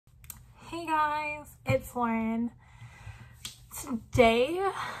Hey guys, it's Lauren. Today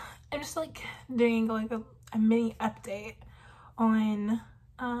I'm just like doing like a mini update on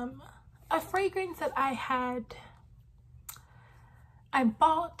a fragrance that I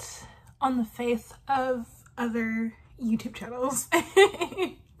bought on the face of other YouTube channels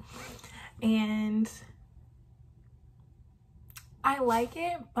and I like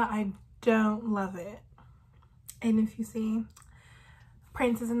it, but I don't love it. And if you see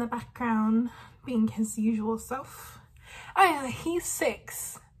Prince is in the background being his usual self. Oh, he's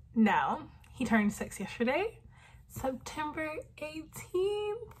 6 now. He turned 6 yesterday, September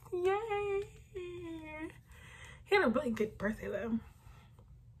 18th. Yay! He had a really good birthday though.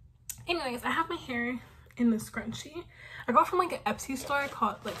 Anyways, I have my hair in this scrunchie. I got from like an Etsy store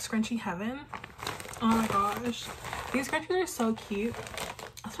called like Scrunchie Heaven. Oh my gosh. These scrunchies are so cute.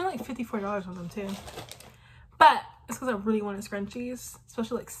 I spent like $54 on them too. But it's because I really wanted scrunchies,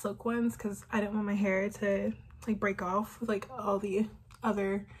 especially like silk ones, because I didn't want my hair to like break off with like all the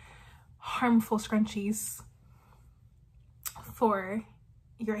other harmful scrunchies for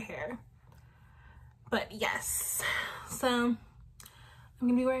your hair. But yes, so I'm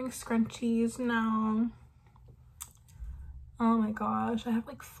gonna be wearing scrunchies now. Oh my gosh, I have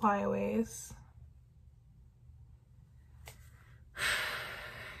like flyaways.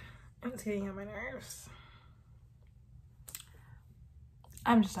 It's getting on my nerves.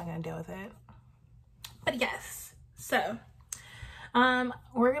 I'm just not gonna deal with it. But yes, so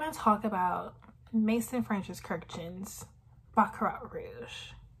we're gonna talk about Mason Francis Kurkdjian's Baccarat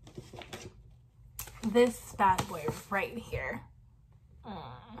Rouge. This bad boy right here.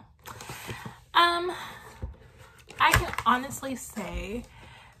 I can honestly say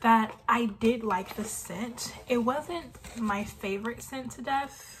that I did like the scent. It wasn't my favorite scent to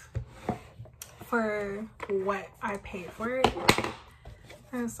death for what I paid for it.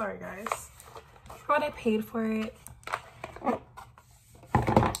 I'm sorry guys. For what I paid for it,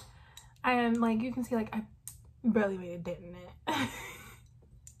 I am like, you can see like I barely made a dent in it.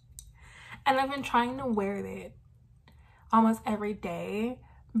 And I've been trying to wear it almost every day,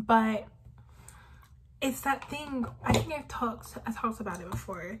 but it's that thing, I think I talked about it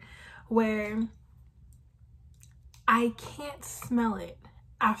before, where I can't smell it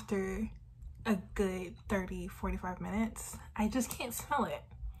after a good 30-45 minutes. I just can't smell it.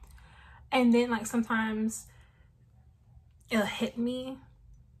 And then like sometimes it'll hit me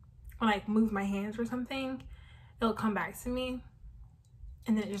or like move my hands or something, it'll come back to me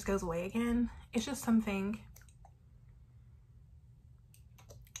and then it just goes away again. It's just something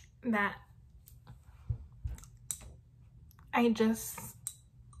that it's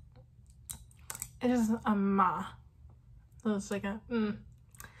just a ma. So it's like a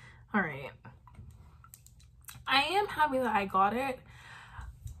all right. I am happy that I got it.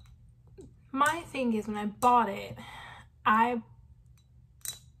 My thing is, when I bought it, I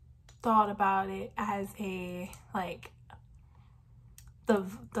thought about it as a like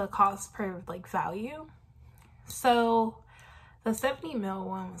the cost per like value. So the 70 ml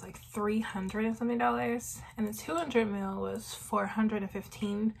one was like $300 and something, and the 200 ml was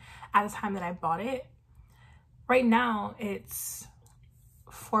 $415 at the time that I bought it. Right now it's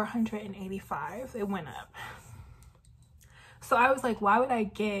 $485. It went up. So I was like, why would I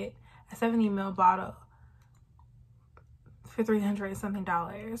get a 70 ml bottle for $300 and something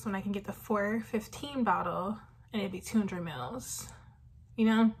when I can get the $415 bottle and it'd be 200 mils? You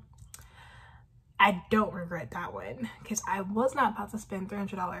know, I don't regret that one, because I was not about to spend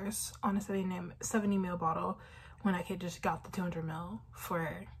 $300 on a 70 ml bottle when I could just got the 200 ml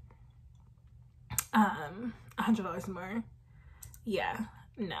for $100 more. Yeah,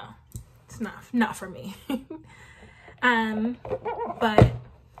 no, it's not for me. But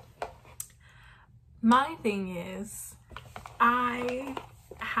my thing is, I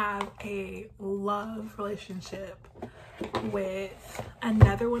have a love relationship with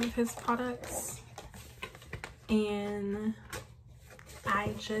another one of his products, and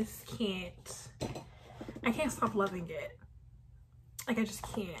I just can't stop loving it. Like, I just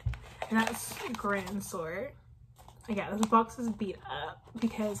can't. And that's Grand Sort. Yeah, this box is beat up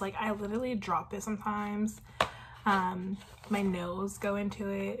because like I literally drop it sometimes. My nails go into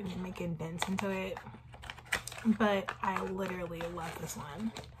it and make indents into it, but I literally love this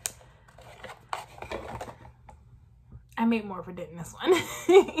one. I made more of a dent in this one.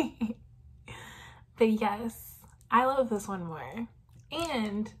 But yes, I love this one more.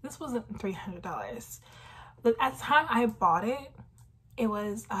 And this wasn't $300, but at the time I bought it, it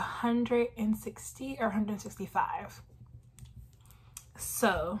was $160 or $165.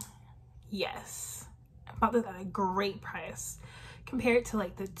 So yes, I bought this at a great price compared to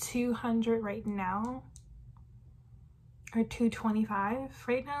like the 200 right now, or 225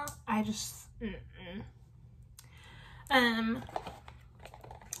 right now, I just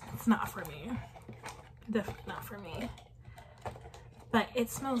it's not for me. Definitely not for me. But it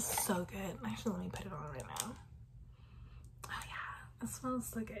smells so good. Actually, let me put it on right now. Oh yeah, it smells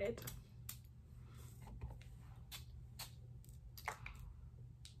so good.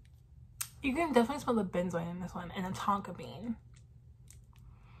 You can definitely smell the benzoin in this one and the tonka bean.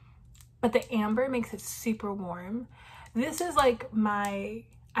 But the amber makes it super warm. This is like my,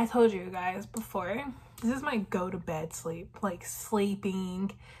 I told you guys before, this is my go to bed sleep. Like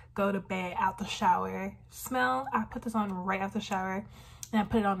sleeping, go to bed, out the shower smell. I put this on right after the shower, and I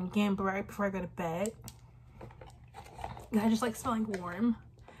put it on again but right before I go to bed. I just like smelling warm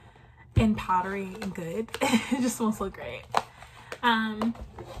and powdery and good. It just smells so great.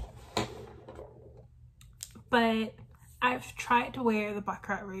 But I've tried to wear the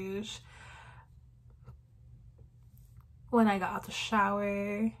Baccarat Rouge when I got out the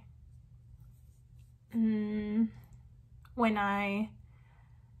shower, when I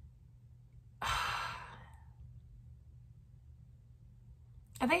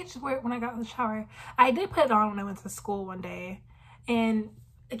think I just wore it when I got out of the shower. I did put it on when I went to school one day, and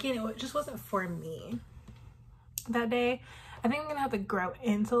again, it just wasn't for me that day. I think I'm gonna have to grow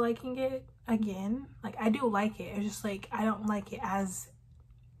into liking it again. Like, I do like it, it's just like I don't like it as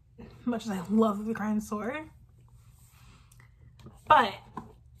much as I love the Grand Soir. But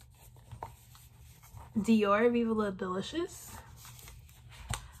Dior Viva La Delicious,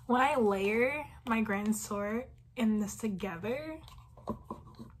 when I layer my Grand Soir in this together,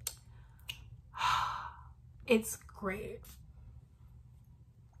 it's great.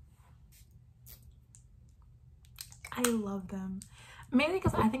 I love them. Mainly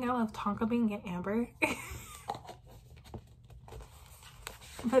because I think I love tonka bean and amber.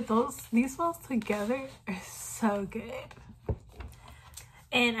 But these smells together are so good.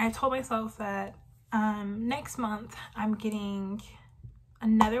 And I told myself that next month I'm getting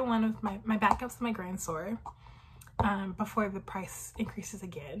another one of my backups to my Grand Soir before the price increases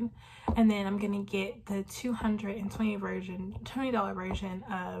again. And then I'm gonna get the $20 version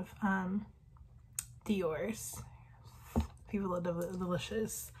of Dior's Viva La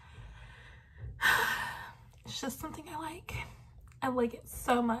Delicious. It's just something I like. I like it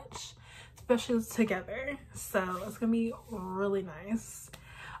so much, especially together. So it's gonna be really nice.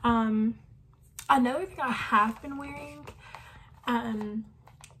 Another thing I have been wearing when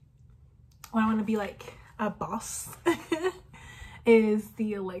I want to be like a boss is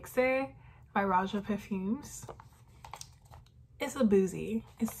the Elixir by Roja Parfums. It's a boozy.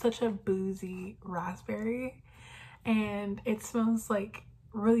 It's such a boozy raspberry, and it smells like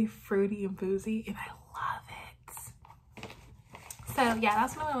really fruity and boozy, and I love it. So yeah,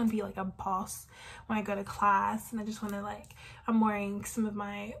 that's when I want to be like a boss when I go to class, and I just want to like, I'm wearing some of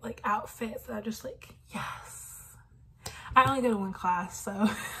my like outfits that are just like, yes. I only go to one class, so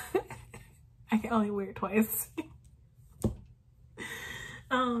I can only wear it twice.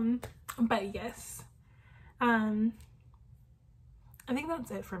 But yes, I think that's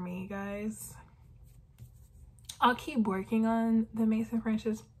it for me, guys. I'll keep working on the Maison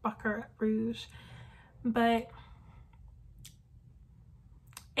Francis Baccarat Rouge, but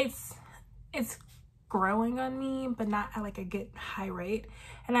it's growing on me, but not at like a good high rate.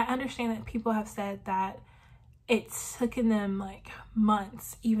 And I understand that people have said that it's taken them like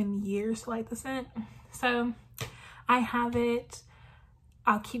months, even years to like the scent. So I have it.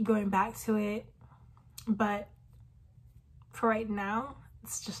 I'll keep going back to it, but for right now,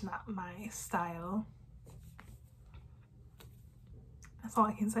 it's just not my style. That's all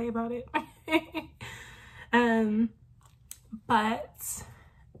I can say about it. But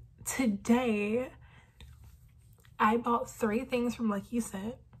today I bought 3 things from Lucky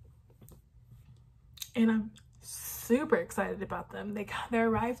Scent, and I'm super excited about them. They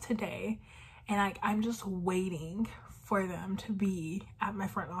arrived today, and I'm just waiting for them to be at my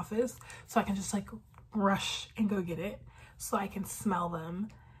front office so I can just like rush and go get it so I can smell them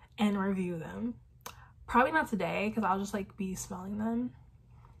and review them. Probably not today because I'll just like be smelling them,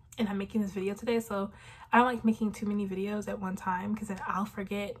 and I'm making this video today, so I don't like making too many videos at one time because then I'll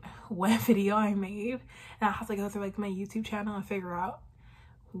forget what video I made, and I'll have to go through like my YouTube channel and figure out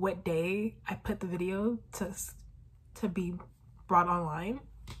what day I put the video to be brought online.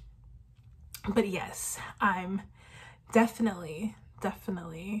 But yes, I'm definitely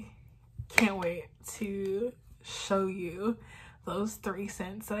can't wait to show you those 3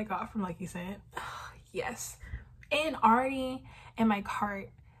 scents that I got from Lucky Scent. Yes, and already in my cart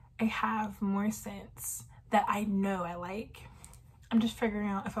I have more scents that I know I like. I'm just figuring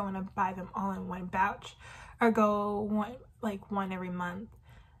out if I want to buy them all in one batch or go one every month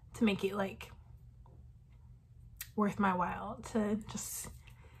to make it like worth my while to just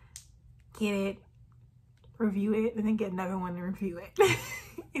get it, review it, and then get another one and review it.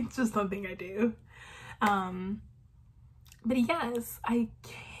 It's just something I do. But yes, I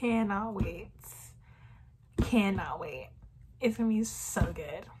cannot wait. Cannot wait. It's gonna be so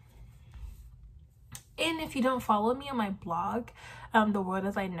good. And if you don't follow me on my blog, The World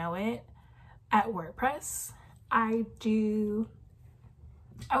As I Know It, at WordPress, I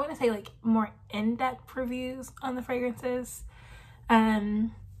wouldn't say like more in-depth reviews on the fragrances,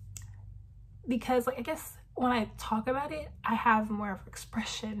 because like I guess when I talk about it, I have more of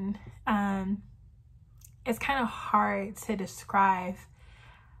expression. It's kind of hard to describe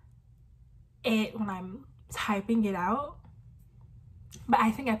it when I'm typing it out, but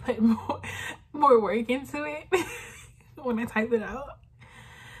I think I put more work into it when I type it out.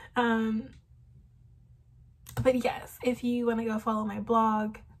 But yes, if you want to go follow my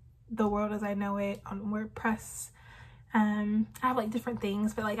blog, The World As I Know It, on WordPress, I have like different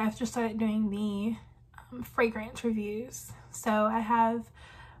things, but like I've just started doing the fragrance reviews, so I have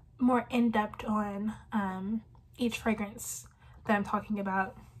more in-depth on each fragrance that I'm talking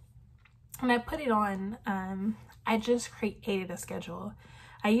about. And I put it on, I just created a schedule.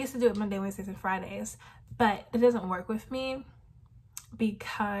 I used to do it Monday, Wednesdays, and Fridays, but it doesn't work with me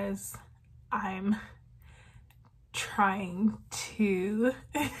because I'm trying to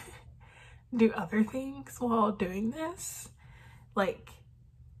do other things while doing this, like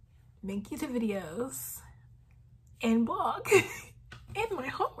make YouTube videos and blog and my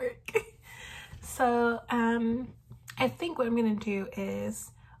homework. So I think what I'm gonna do is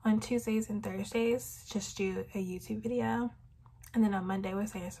on Tuesdays and Thursdays just do a YouTube video, and then on Monday,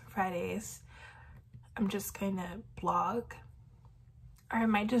 Wednesdays, and Fridays I'm just gonna blog, or I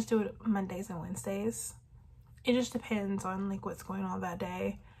might just do it Mondays and Wednesdays. It just depends on like what's going on that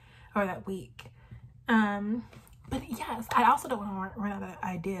day or that week. But yes, I also don't want to run out of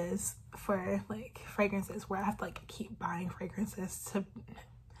ideas for like fragrances where I have to like keep buying fragrances to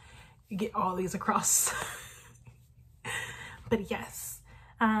get all these across. But yes,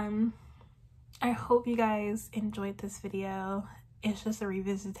 I hope you guys enjoyed this video. It's just a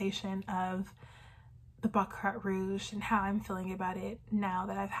revisitation of the Baccarat Rouge and how I'm feeling about it now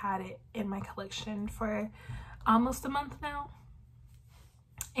that I've had it in my collection for almost a month now,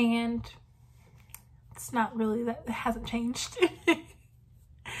 and it's not really that, it hasn't changed.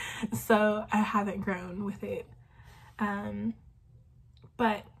 So I haven't grown with it,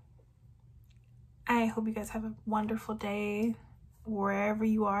 but I hope you guys have a wonderful day wherever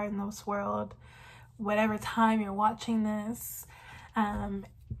you are in this world, whatever time you're watching this.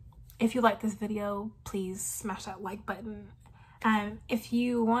 If you like this video, please smash that like button. If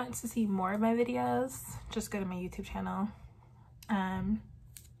you want to see more of my videos, just go to my YouTube channel and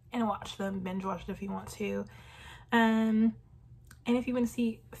watch them, binge watch it if you want to. And if you want to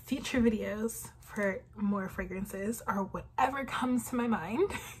see future videos for more fragrances or whatever comes to my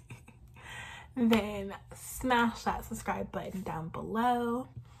mind, then smash that subscribe button down below.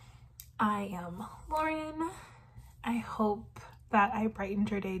 I am Lauren. I hope that I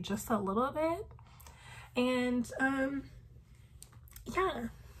brightened your day just a little bit. And yeah,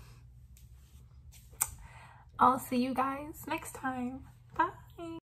 I'll see you guys next time. Bye.